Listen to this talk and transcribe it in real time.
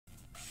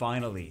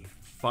Finally,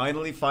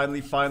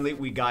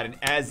 we got an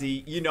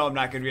Azzy. You know I'm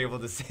not going to be able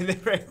to say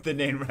the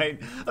name right.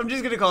 I'm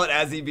just going to call it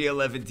Azzy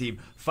B11 team.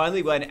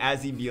 Finally got an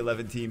Azzy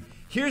B11 team.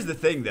 Here's the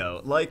thing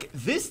though, like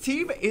this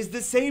team is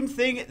the same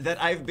thing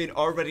that I've been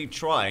already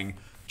trying.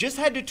 Just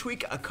had to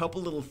tweak a couple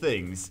little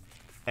things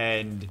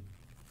and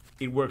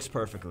it works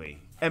perfectly.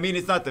 I mean,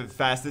 it's not the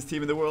fastest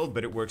team in the world,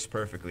 but it works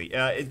perfectly.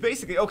 It's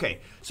basically, okay,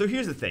 so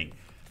here's the thing.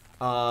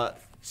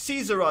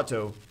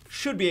 Caesarato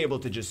should be able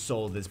to just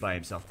solo this by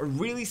himself. A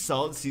really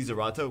solid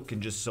Caesarato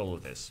can just solo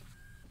this.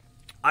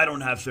 I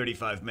don't have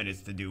 35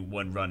 minutes to do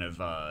one run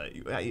of,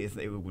 it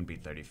wouldn't be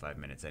 35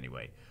 minutes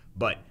anyway.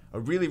 But a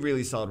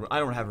really solid one. I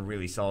don't have a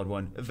really solid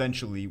one.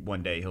 Eventually,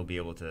 one day, he'll be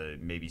able to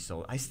maybe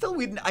solo. I still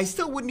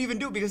wouldn't even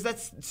do it because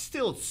that's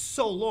still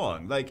so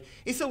long. Like,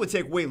 it still would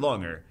take way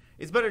longer.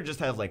 It's better just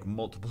to have, like,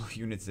 multiple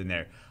units in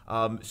there.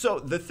 So,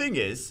 the thing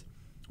is,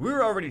 we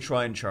were already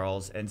trying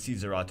Charles and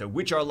Caesarato,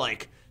 which are,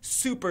 like,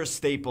 super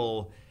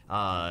staple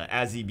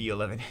Azzy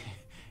B11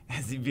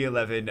 Azzy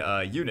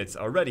B11 units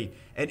already.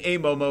 And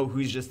Amomo,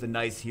 who's just a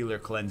nice healer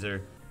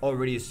cleanser,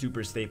 already a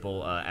super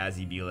staple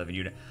Azzy B11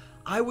 unit.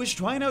 I was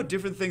trying out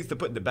different things to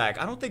put in the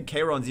back. I don't think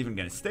Kairon's even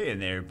going to stay in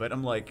there, but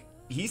I'm like,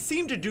 he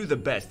seemed to do the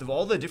best. Of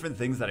all the different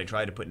things that I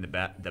tried to put in the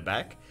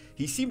back,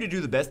 he seemed to do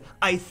the best.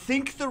 I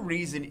think the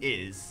reason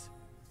is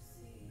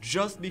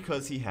just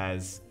because he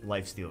has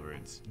lifesteal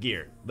runes.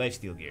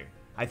 Lifesteal gear.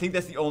 I think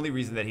that's the only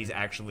reason that he's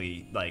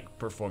actually, like,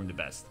 performed the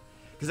best.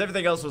 Because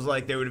everything else was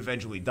like, they would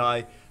eventually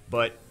die,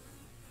 but,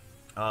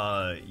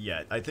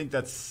 yeah, I think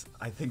that's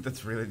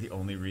really the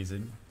only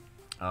reason.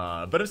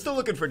 But I'm still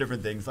looking for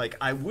different things. Like,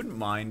 I wouldn't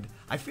mind.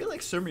 I feel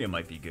like Sirmia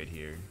might be good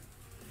here.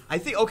 I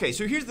think, okay,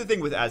 so here's the thing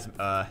with Azzy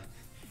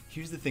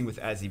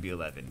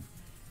B11,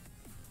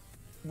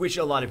 which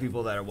a lot of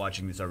people that are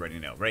watching this already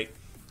know, right?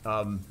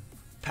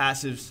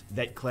 Passives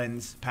that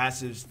cleanse,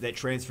 passives that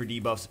transfer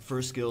debuffs,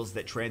 first skills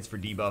that transfer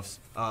debuffs,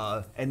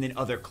 and then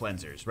other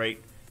cleansers,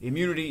 right?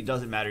 Immunity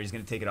doesn't matter, he's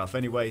going to take it off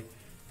anyway.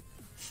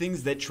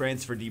 Things that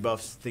transfer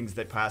debuffs, things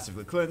that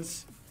passively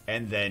cleanse,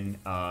 and then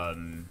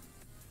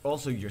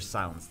also you're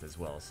silenced as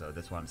well, so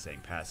that's why I'm saying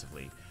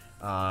passively.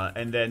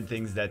 And then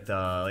things that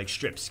like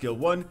strip. Skill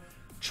 1,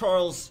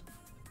 Charles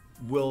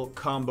will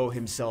combo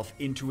himself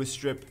into a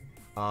strip.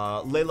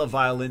 Layla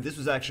Violin, this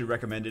was actually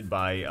recommended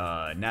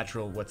by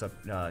Natural, what's up,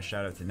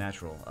 shout out to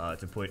Natural,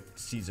 to put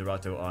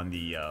Caesarato on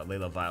the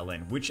Layla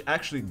Violin, which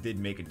actually did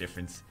make a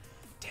difference.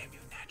 Damn you,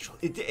 Natural.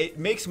 It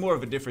makes more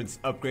of a difference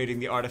upgrading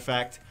the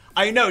artifact.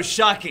 I know,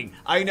 shocking.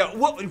 I know.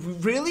 What,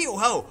 really?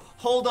 Whoa,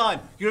 hold on.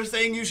 You're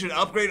saying you should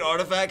upgrade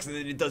artifacts and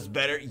then it does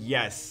better?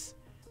 Yes.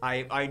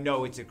 I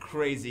know it's a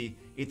crazy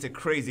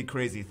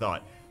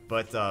thought.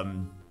 But,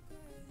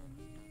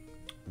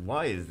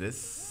 why is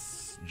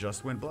this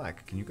just went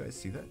black? Can you guys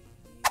see that?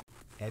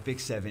 Epic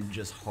 7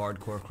 just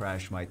hardcore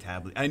crashed my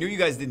tablet. I knew you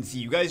guys didn't see.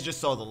 You guys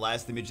just saw the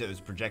last image that was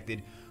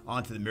projected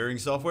onto the mirroring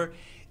software.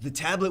 The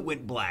tablet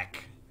went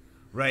black,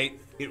 right?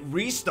 It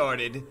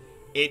restarted.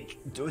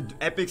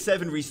 Epic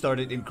 7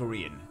 restarted in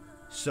Korean.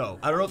 So,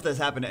 I don't know if that's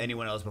happened to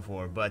anyone else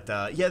before, but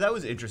yeah, that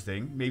was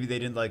interesting. Maybe they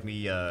didn't like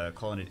me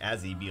calling it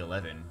Azzy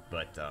B11,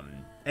 but,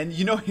 and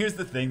you know, here's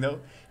the thing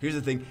though. Here's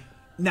the thing.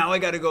 Now I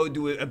gotta go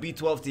do a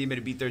B12 team and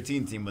a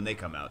B13 team when they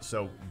come out.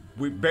 So,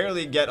 we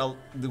barely get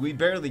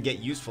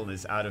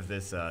usefulness out of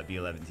this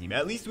B11 team.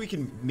 At least we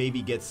can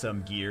maybe get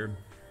some gear,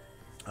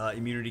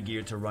 immunity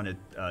gear to run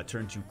a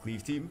turn 2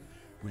 cleave team,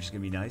 which is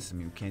gonna be nice. I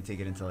mean, we can't take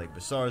it into like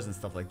Bazaars and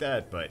stuff like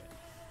that, but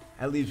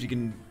at least we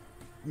can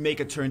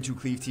make a turn 2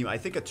 cleave team. I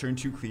think a turn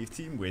 2 cleave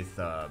team with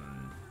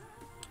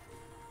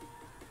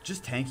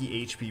just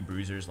tanky HP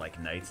bruisers like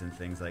knights and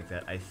things like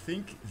that. I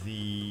think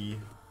the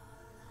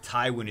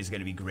Tywin is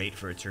going to be great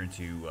for a turn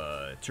 2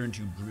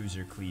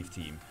 bruiser cleave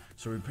team.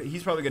 So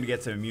he's probably going to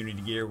get some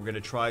immunity gear. We're going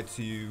to try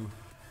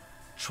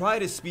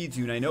to speed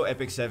tune. I know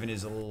Epic 7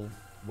 is a little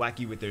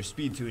wacky with their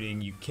speed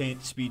tuning. You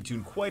can't speed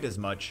tune quite as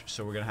much,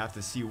 so we're going to have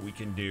to see what we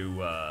can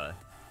do,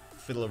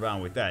 fiddle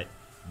around with that.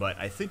 But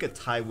I think a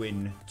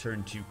Tywin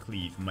turn 2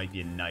 cleave might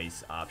be a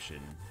nice option.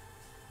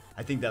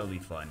 I think that'll be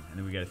fun. And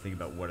then we got to think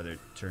about what other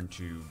turn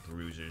 2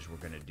 bruisers we're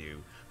going to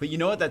do. But you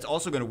know what? That's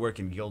also going to work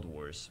in Guild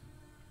Wars.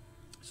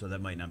 So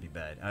that might not be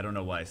bad. I don't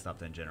know why I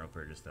stopped on General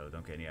Purchase though.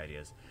 Don't get any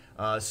ideas.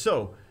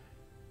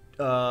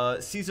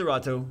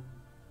 Caesarato,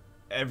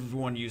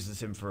 everyone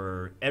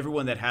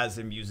that has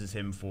him uses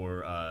him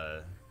for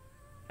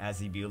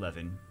Azzy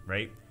B11,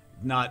 right?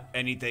 Not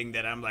anything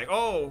that I'm like,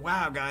 oh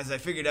wow guys, I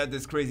figured out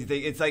this crazy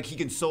thing. It's like he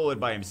can solo it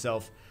by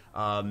himself.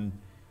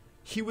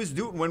 He was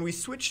doing, when we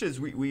switched his,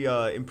 we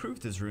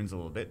improved his runes a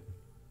little bit.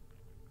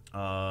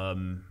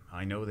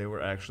 I know they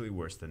were actually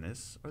worse than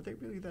this. Are they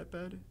really that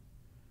bad?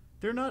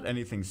 They're not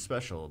anything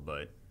special,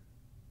 but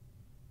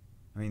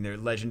I mean, they're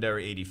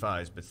legendary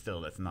 85s, but still,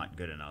 that's not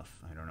good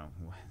enough. I don't know.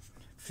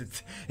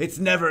 It's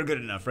never good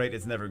enough, right?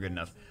 It's never good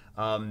enough.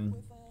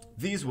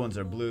 These ones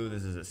are blue.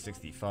 This is a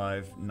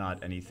 65.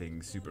 Not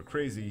anything super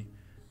crazy,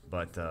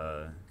 but,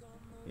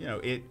 you know,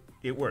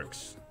 it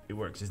works. it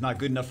works. It's not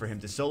good enough for him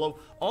to solo.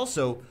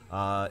 Also,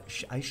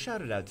 I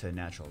shouted out to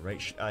Natural,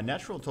 right?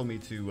 Natural told me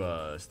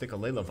to stick a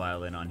Layla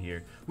Violin on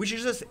here, which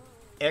is just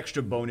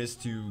extra bonus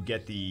to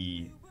get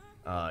the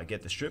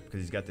strip, because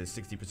he's got this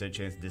 60%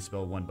 chance to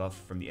dispel one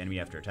buff from the enemy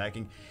after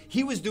attacking.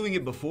 He was doing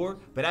it before,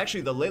 but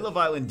actually the Layla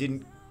Violin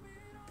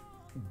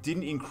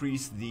didn't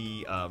increase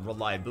the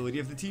reliability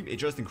of the team. It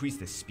just increased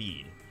the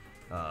speed.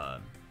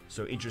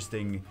 So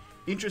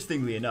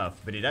interestingly enough,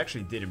 but it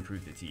actually did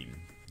improve the team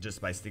just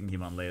by sticking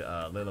him on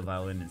Layla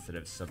Violin instead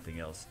of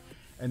something else.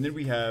 And then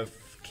we have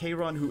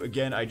Kayron, who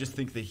again, I just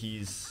think that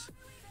he's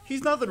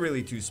nothing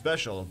really too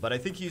special, but I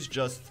think he's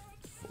just,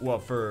 well,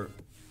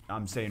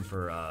 I'm saying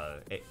for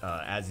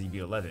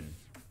AZIB11,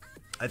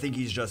 I think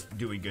he's just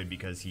doing good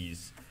because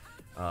he's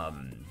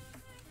on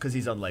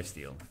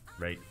lifesteal,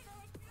 right?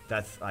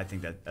 I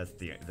think that's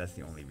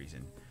the only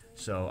reason.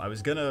 So I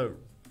was gonna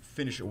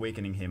finish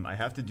awakening him. I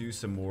have to do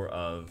some more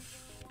of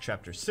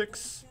Chapter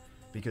 6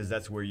 because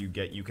that's where you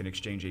can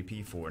exchange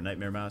AP for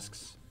Nightmare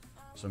Masks.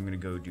 So I'm gonna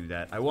go do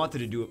that. I wanted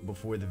to do it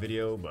before the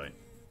video, but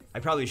I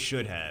probably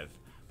should have.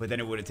 But then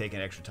it would have taken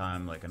extra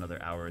time, like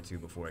another hour or two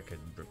before I could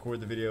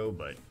record the video.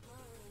 But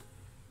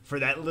for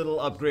that little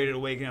upgraded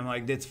awakening, I'm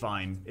like, it's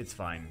fine. It's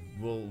fine.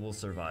 We'll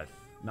survive.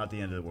 Not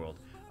the end of the world.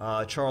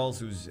 Charles,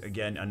 who's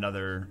again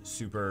another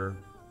super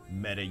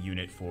meta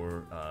unit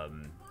for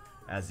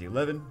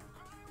AZI11.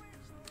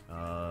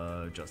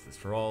 Justice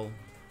for All.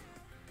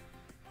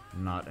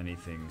 Not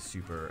anything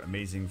super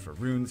amazing for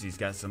runes. He's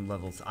got some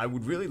levels. I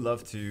would really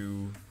love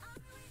to,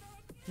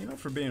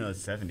 for being a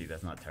 70,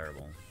 that's not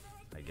terrible,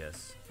 I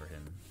guess, for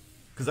him.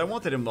 Because I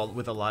wanted him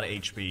with a lot of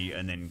HP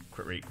and then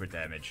crit rate, crit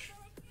damage.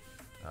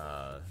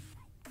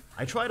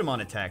 I tried him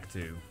on attack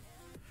too.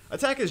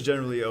 Attack is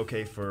generally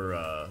okay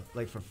for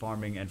for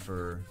farming and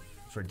for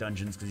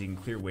dungeons because he can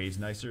clear waves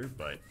nicer.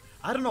 But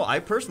I don't know. I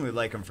personally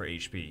like him for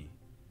HP.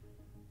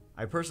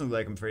 But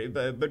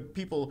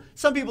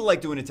some people like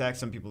doing attack,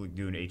 some people like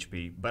doing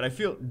HP. But I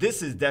feel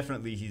this is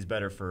definitely he's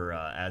better for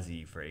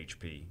Azzy for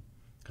HP,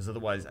 because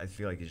otherwise I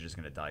feel like he's just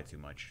gonna die too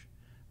much,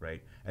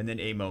 right? And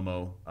then A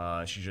Momo,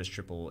 she's just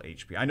triple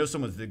HP. I know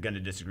someone's gonna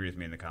disagree with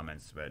me in the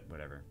comments, but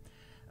whatever.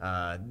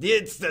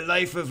 It's the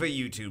life of a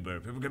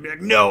YouTuber. People are gonna be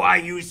like, no, I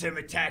use him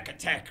attack,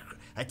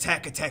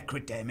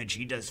 crit damage.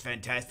 He does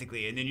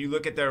fantastically. And then you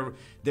look at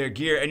their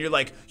gear and you're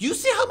like, you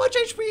see how much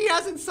HP he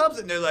has in subs?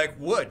 And they're like,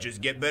 what? Just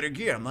get better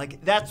gear. I'm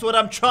like, that's what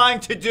I'm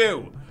trying to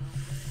do.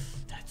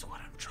 That's what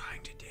I'm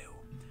trying to do.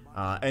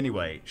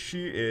 Anyway,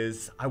 she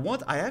is. I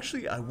wanted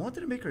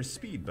to make her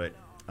speed, but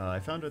I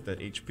found out that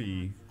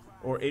HP,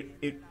 or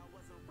it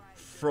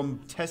from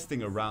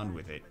testing around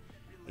with it.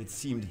 It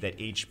seemed that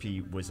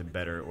HP was a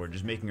better, or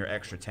just making her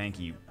extra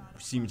tanky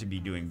seemed to be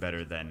doing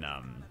better than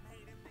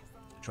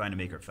trying to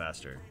make her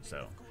faster.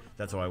 So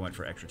that's why I went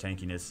for extra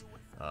tankiness,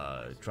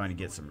 trying to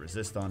get some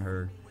resist on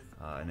her.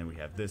 And then we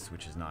have this,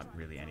 which is not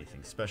really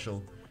anything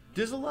special.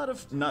 There's a lot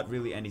of not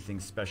really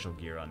anything special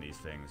gear on these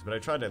things, but I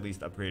tried to at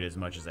least upgrade as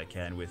much as I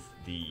can with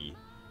the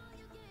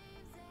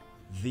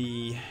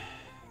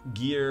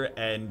gear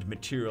and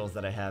materials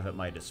that I have at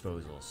my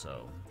disposal.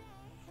 So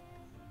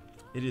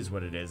it is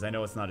what it is. I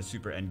know it's not a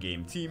super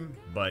endgame team,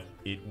 but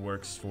it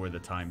works for the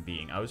time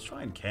being. I was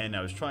trying Ken,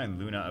 I was trying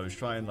Luna, I was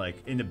trying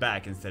like in the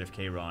back instead of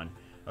Kayron.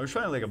 I was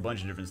trying like a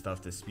bunch of different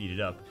stuff to speed it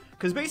up.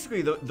 Because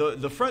basically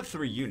the front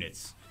three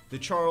units, the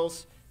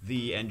Charles,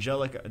 the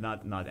Angelica,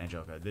 not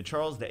Angelica, the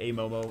Charles, the A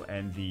Momo,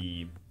 and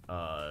the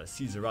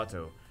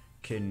Cesarato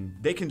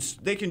they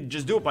can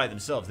just do it by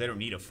themselves. They don't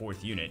need a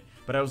fourth unit.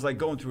 But I was like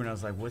going through and I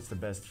was like, what's the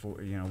best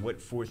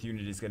what fourth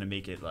unit is gonna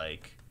make it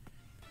like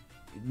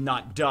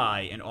not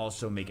die and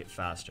also make it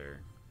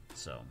faster?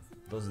 So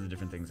those are the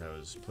different things I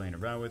was playing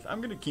around with.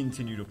 I'm gonna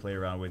continue to play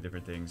around with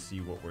different things, see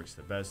what works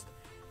the best.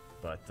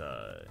 But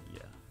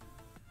yeah,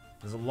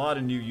 there's a lot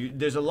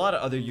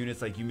of other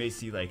units. Like you may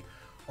see like,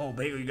 oh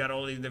baby, you got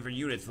all these different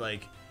units.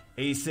 Like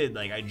Acid,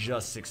 like I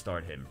just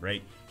 6-starred him,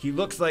 right? He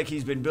looks like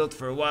he's been built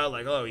for a while.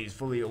 Like, oh, he's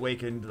fully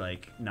awakened.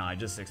 Like, nah, I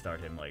just 6-starred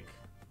him like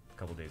a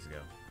couple days ago.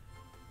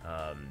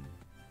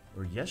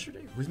 Or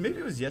yesterday? Maybe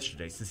it was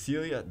yesterday.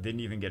 Cecilia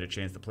didn't even get a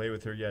chance to play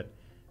with her yet.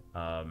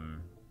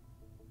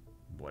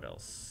 What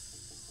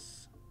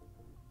else?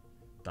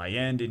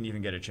 Diane didn't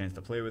even get a chance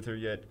to play with her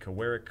yet.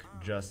 Kawerik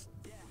just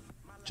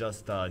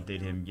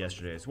did him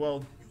yesterday as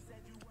well.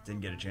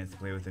 Didn't get a chance to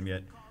play with him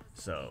yet.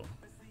 So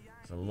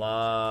there's a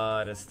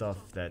lot of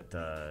stuff that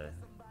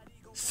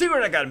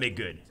Sigurd I gotta make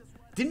good.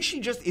 Isn't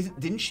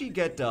she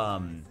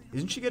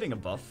getting a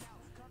buff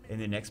in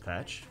the next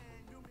patch?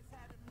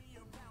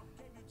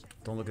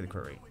 Don't look at the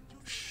crit rate.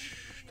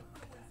 Shh, don't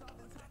look at that. Don't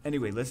look at that.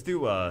 Anyway, let's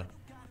do a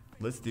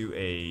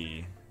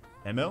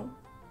ML,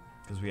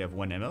 because we have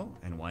one ML,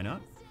 and why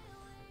not?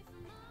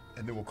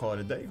 And then we'll call it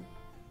a day.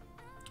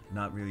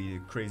 Not really a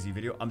crazy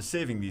video. I'm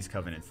saving these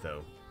covenants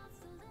though.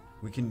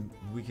 We can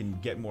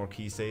get more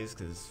Kiseis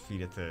because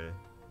feed it to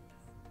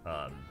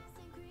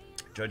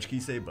Judge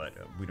Kisei, but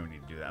we don't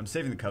need to do that. I'm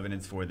saving the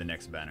covenants for the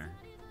next banner.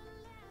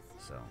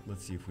 So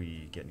let's see if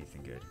we get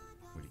anything good.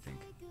 What do you think?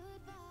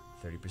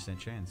 30%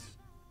 chance.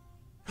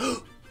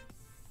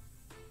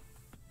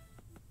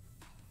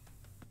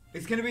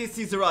 It's gonna be a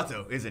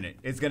Caesarato, isn't it?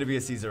 It's gonna be a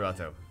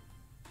Caesarato.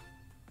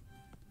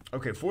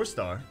 Okay,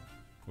 4-star.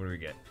 What do we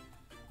get?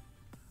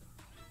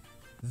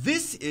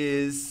 This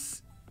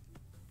is...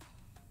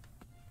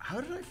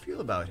 How did I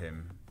feel about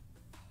him?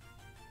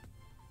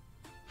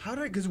 How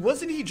did I... Because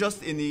wasn't he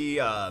just in the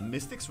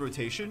Mystics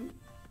rotation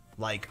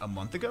like a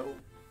month ago?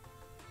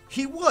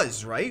 He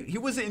was, right? He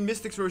was in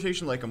Mystics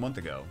rotation like a month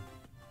ago.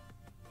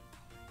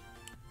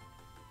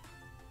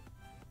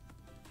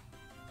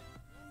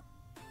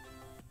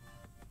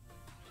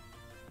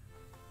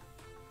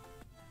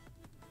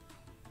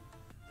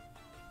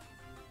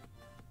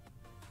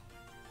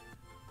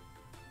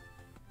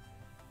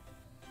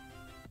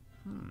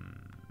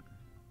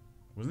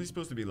 Wasn't he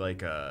supposed to be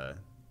like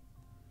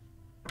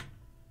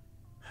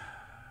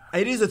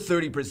It is a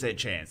 30%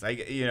 chance.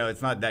 You know,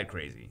 it's not that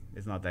crazy.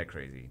 It's not that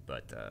crazy,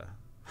 but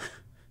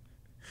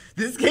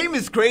this game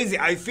is crazy.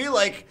 I feel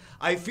like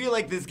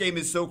this game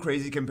is so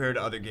crazy compared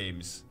to other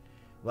games.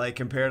 Like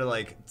compared to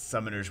like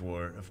Summoner's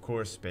War. Of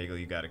course, Bagel,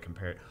 you got to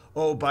compare it.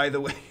 Oh, by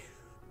the way.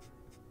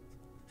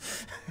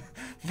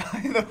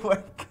 By the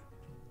way.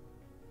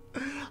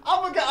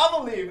 I'm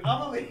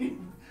gonna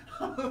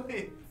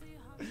leave.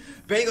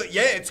 Bagel,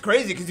 yeah, it's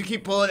crazy because you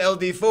keep pulling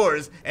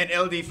LD4s and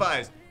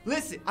LD5s.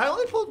 Listen, I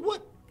only pulled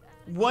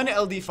one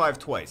LD5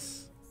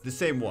 twice. The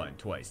same one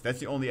twice. That's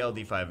the only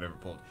LD5 I've ever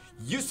pulled.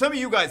 Some of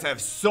you guys have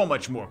so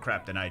much more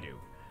crap than I do,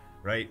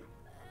 right?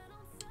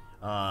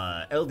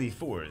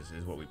 LD4s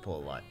is what we pull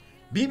a lot.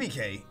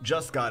 BBK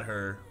just got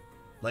her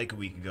like a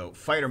week ago.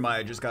 Fighter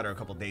Maya just got her a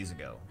couple days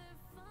ago.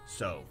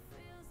 So,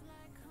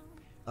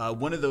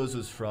 one of those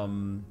was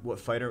from what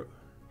fighter?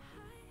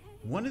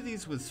 One of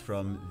these was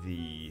from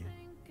the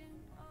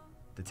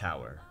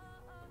tower,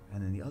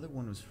 and then the other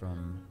one was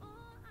from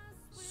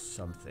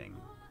something.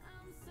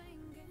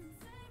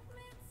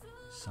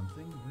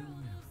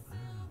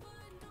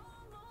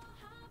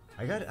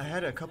 I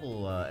had a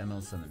couple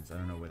ML summons. I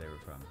don't know where they were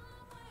from.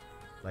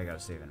 Like I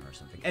was saving them or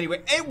something.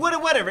 Anyway,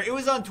 whatever. It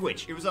was on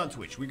Twitch.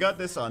 We got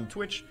this on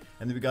Twitch,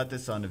 and then we got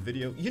this on a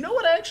video. You know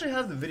what? I actually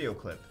have the video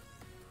clip.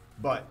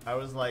 But I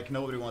was like,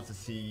 nobody wants to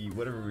see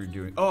whatever we were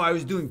doing. Oh, I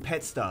was doing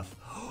pet stuff.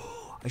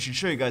 I should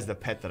show you guys the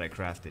pet that I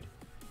crafted.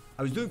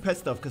 I was doing pet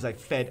stuff because I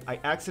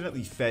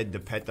accidentally fed the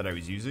pet that I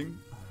was using.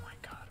 Oh my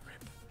god,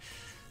 rip.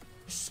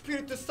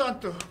 Espiritu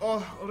Santo.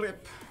 Oh,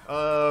 rip.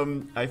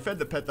 I fed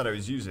the pet that I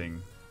was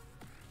using.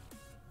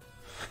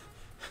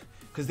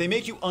 Because they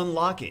make you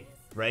unlock it,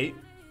 right?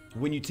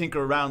 When you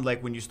tinker around,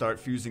 like when you start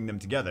fusing them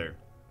together.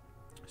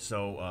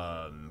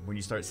 So, when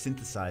you start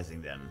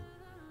synthesizing them.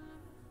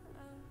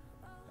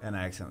 And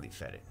I accidentally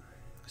fed it.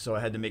 So I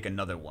had to make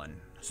another one.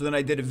 So then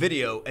I did a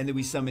video, and then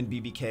we summoned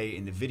BBK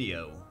in the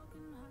video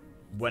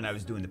when I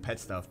was doing the pet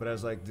stuff. But I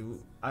was like,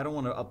 dude, I don't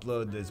want to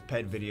upload this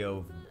pet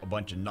video, a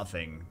bunch of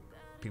nothing.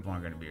 People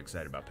aren't going to be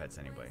excited about pets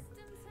anyway.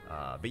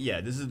 But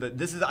yeah,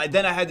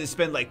 then I had to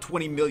spend like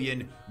 20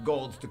 million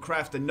golds to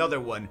craft another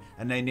one,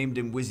 and I named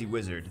him Wizzy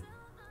Wizard.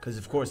 Because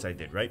of course I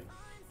did, right?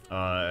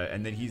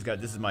 And then he's got,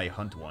 this is my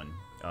hunt one.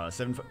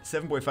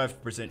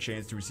 7.5%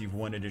 chance to receive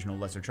one additional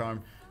lesser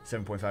charm,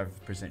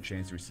 7.5%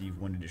 chance to receive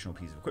one additional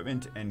piece of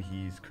equipment, and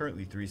he's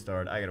currently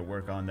 3-starred. I gotta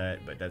work on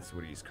that, but that's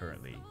what he's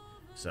currently.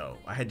 So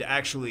I had to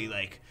actually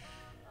like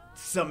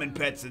summon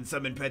pets and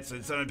summon pets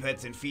and summon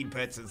pets and feed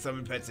pets and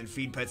summon pets and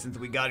feed pets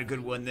until we got a good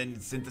one, then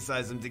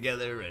synthesize them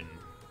together. And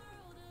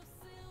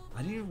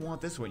I didn't even want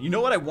this one. You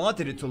know what I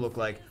wanted it to look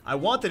like? I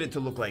wanted it to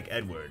look like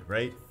Edward,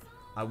 right?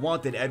 I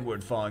wanted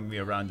Edward following me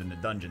around in the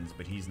dungeons,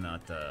 but he's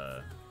not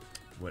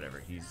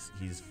whatever.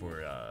 He's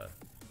for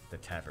the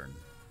tavern,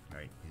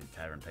 right? He's a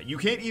tavern pet. You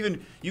can't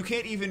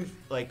even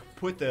like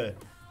put the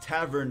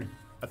tavern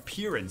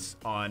appearance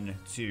on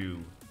to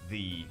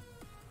the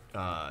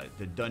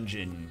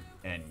dungeon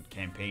and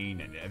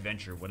campaign and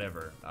adventure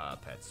whatever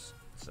pets.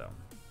 So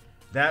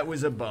that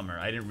was a bummer.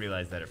 I didn't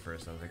realize that at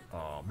first. I was like,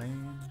 oh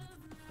man.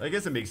 I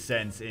guess it makes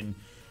sense in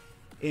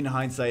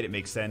hindsight. It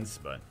makes sense,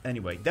 but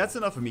anyway, that's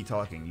enough of me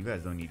talking. You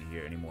guys don't need to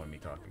hear any more of me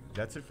talking.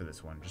 That's it for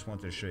this one. Just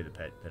wanted to show you the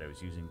pet that I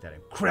was using, that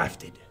I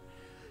crafted.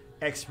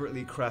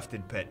 Expertly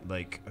crafted pet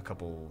like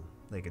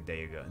a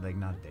day ago. Like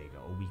not a day ago,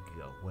 a week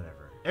ago,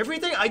 whatever.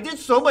 Everything, I did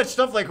so much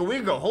stuff like a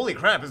week ago. Holy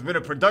crap, it's been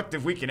a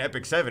productive week in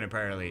Epic 7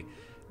 apparently.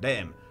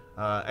 Damn.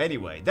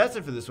 Anyway, that's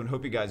it for this one.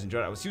 Hope you guys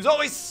enjoyed. I will see you as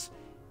always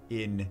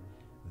in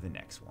the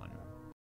next one.